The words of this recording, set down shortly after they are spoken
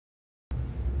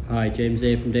Hi, James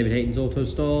here from David Hayton's Auto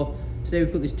Store. Today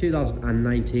we've got this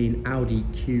 2019 Audi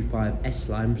Q5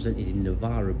 S-Line presented in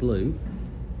Navara Blue.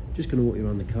 Just going to walk you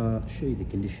around the car, show you the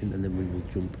condition, and then we will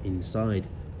jump inside.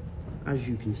 As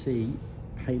you can see,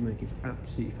 paintwork is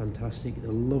absolutely fantastic. It's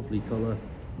a lovely colour,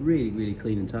 really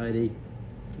clean and tidy.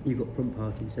 You've got front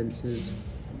parking sensors.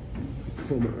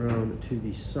 Come around to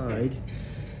the side,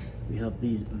 we have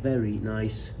these very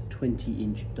nice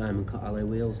 20-inch diamond cut alloy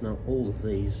wheels. Now all of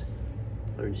these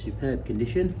are in superb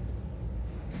condition.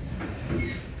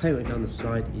 Paintwork down the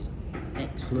side is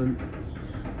excellent.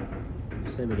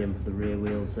 Same again for the rear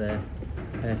wheels there,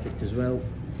 perfect as well.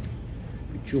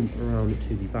 If we jump around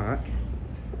to the back,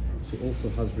 so it also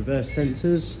has reverse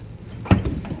sensors.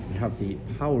 We have the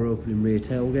power opening rear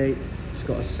tailgate. It's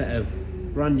got a set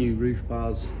of brand new roof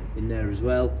bars in there as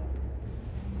well.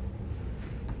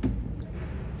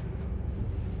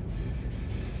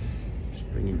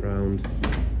 Just bring it round.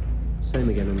 Same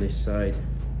again on this side.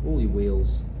 All your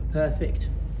wheels are perfect.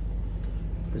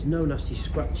 There's no nasty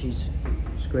scratches,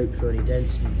 scrapes or any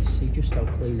dents. You can see just how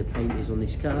clean the paint is on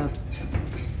this car.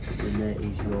 And there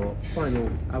is your final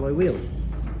alloy wheel.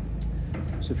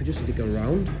 So if we just need to go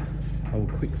around, I will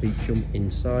quickly jump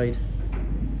inside,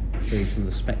 show you some of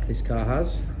the spec this car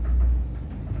has.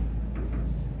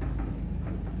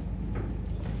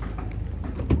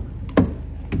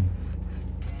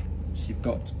 So you've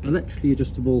got electrically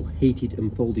adjustable heated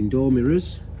and folding door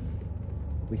mirrors.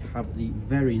 We have the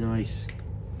very nice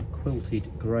quilted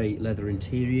grey leather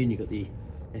interior, and you've got the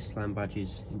S-Line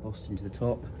badges embossed into the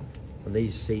top. And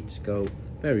these seats go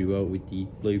very well with the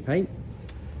blue paint.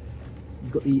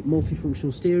 You've got the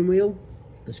multifunctional steering wheel,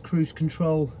 there's cruise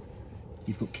control,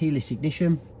 you've got keyless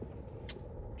ignition,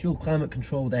 dual climate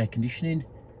control with air conditioning,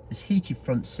 there's heated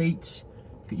front seats,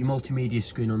 you've got your multimedia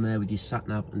screen on there with your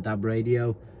sat-nav and DAB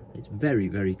radio. It's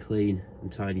very clean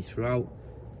and tidy throughout.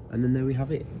 And then there we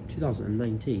have it,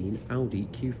 2019 Audi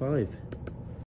Q5.